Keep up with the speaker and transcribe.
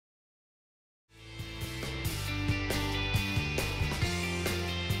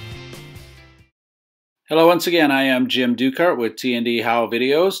Hello once again, I am Jim Dukart with T&D How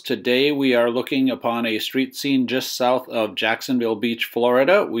Videos. Today we are looking upon a street scene just south of Jacksonville Beach,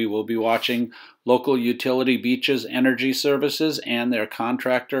 Florida. We will be watching local utility Beaches Energy Services and their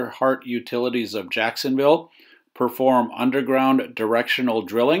contractor Heart Utilities of Jacksonville perform underground directional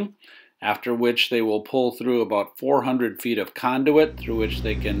drilling, after which they will pull through about 400 feet of conduit through which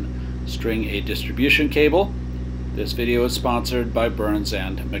they can string a distribution cable. This video is sponsored by Burns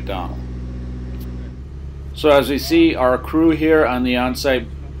and McDonnell. So as we see our crew here on the on-site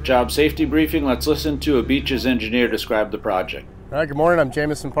job safety briefing, let's listen to a Beaches engineer describe the project. All right, good morning. I'm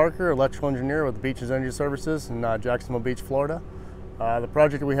Jamison Parker, electrical engineer with Beaches Energy Services in Jacksonville Beach, Florida. The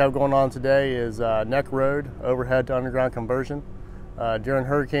project that we have going on today is Neck Road overhead to underground conversion. During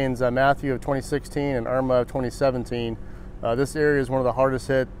Hurricanes Matthew of 2016 and Irma of 2017, this area is one of the hardest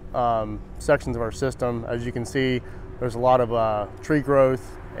hit sections of our system. As you can see, there's a lot of tree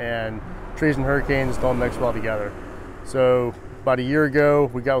growth, and trees and hurricanes don't mix well together. So about a year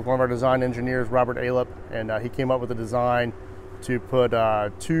ago, we got with one of our design engineers, Robert Alep, and he came up with a design to put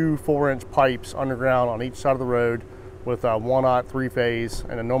two 4-inch pipes underground on each side of the road with 1/0 3-phase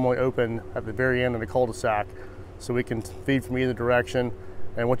and a normally open at the very end of the cul-de-sac, so we can feed from either direction.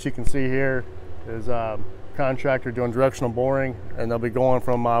 And what you can see here is a contractor doing directional boring, and they'll be going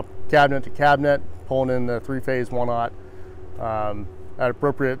from cabinet to cabinet, pulling in the 3-phase 1/0. At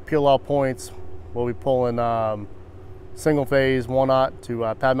appropriate peel-off points, we'll be pulling single-phase 1/0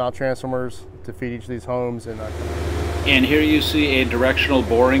 to pad mount transformers to feed each of these homes. And here you see a directional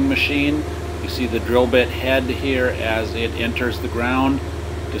boring machine. You see the drill bit head here as it enters the ground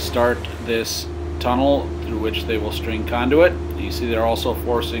to start this tunnel through which they will string conduit. You see they're also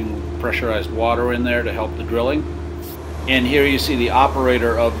forcing pressurized water in there to help the drilling. And here you see the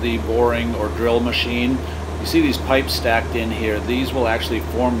operator of the boring or drill machine. You see these pipes stacked in here. These will actually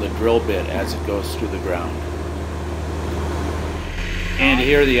form the drill bit as it goes through the ground. And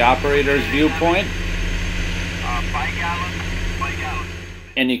here the operator's viewpoint. 5 gallons.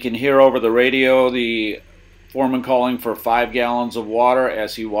 And you can hear over the radio the foreman calling for 5 gallons of water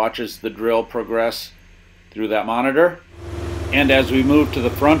as he watches the drill progress through that monitor. And as we move to the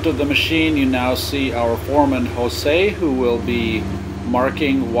front of the machine, you now see our foreman Jose, who will be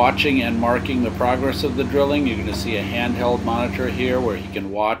watching and marking the progress of the drilling. You're going to see a handheld monitor here where he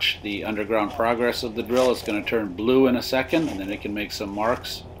can watch the underground progress of the drill. It's going to turn blue in a second, and then it can make some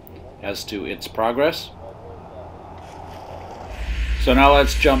marks as to its progress. So now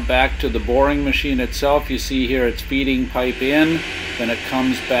let's jump back to the boring machine itself. You see here it's feeding pipe in, then it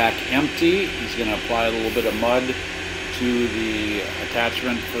comes back empty. He's going to apply a little bit of mud to the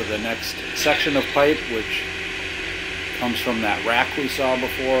attachment for the next section of pipe, which comes from that rack we saw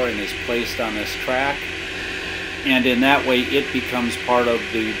before and is placed on this track. And in that way it becomes part of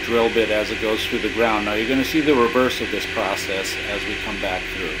the drill bit as it goes through the ground. Now you're going to see the reverse of this process as we come back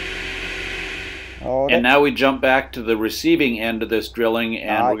through. And now we jump back to the receiving end of this drilling,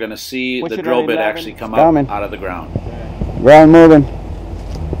 and we're going to see the drill bit actually come up out of the ground. Ground moving.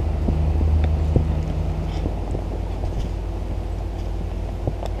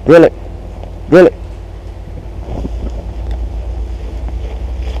 Drill it. Drill it.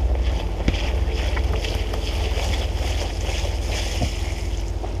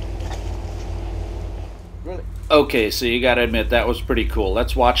 Okay, so you got to admit that was pretty cool.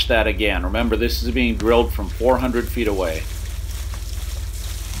 Let's watch that again. Remember, this is being drilled from 400 feet away.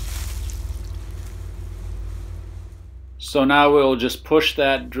 So now we'll just push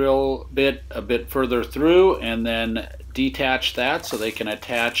that drill bit a bit further through and then detach that so they can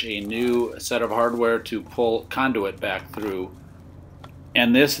attach a new set of hardware to pull conduit back through.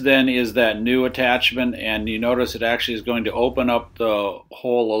 And this then is that new attachment, and you notice it actually is going to open up the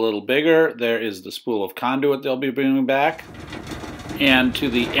hole a little bigger. There is the spool of conduit they'll be bringing back. And to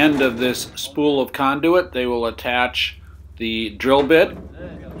the end of this spool of conduit, they will attach the drill bit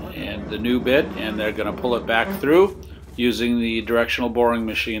and the new bit, and they're going to pull it back through using the directional boring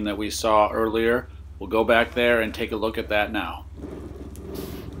machine that we saw earlier. We'll go back there and take a look at that now.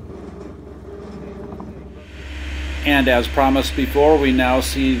 And as promised before, we now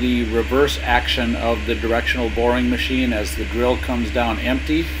see the reverse action of the directional boring machine as the drill comes down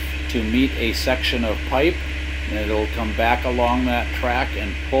empty to meet a section of pipe, and it'll come back along that track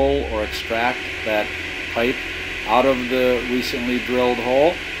and pull or extract that pipe out of the recently drilled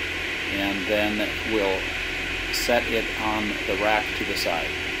hole, and then we'll set it on the rack to the side.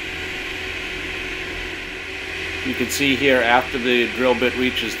 You can see here after the drill bit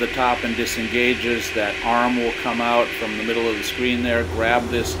reaches the top and disengages, that arm will come out from the middle of the screen there, grab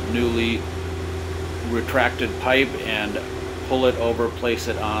this newly retracted pipe and pull it over, place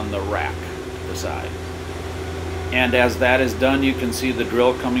it on the rack to the side. And as that is done, you can see the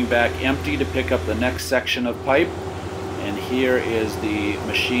drill coming back empty to pick up the next section of pipe. And here is the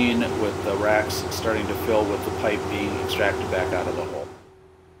machine with the racks starting to fill with the pipe being extracted back out of the hole.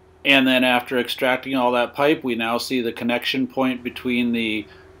 And then after extracting all that pipe, we now see the connection point between the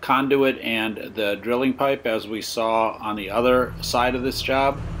conduit and the drilling pipe, as we saw on the other side of this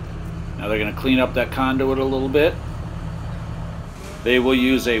job. Now they're going to clean up that conduit a little bit. They will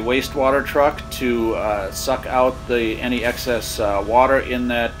use a wastewater truck to suck out any excess water in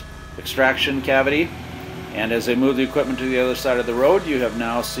that extraction cavity. And as they move the equipment to the other side of the road, you have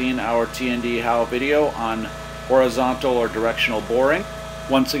now seen our T&D How video on horizontal or directional boring.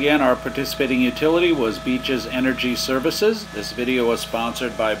 Once again, our participating utility was Beach's Energy Services. This video was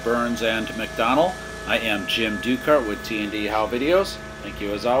sponsored by Burns and McDonnell. I am Jim Dukart with T&D How videos. Thank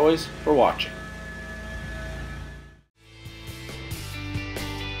you as always for watching.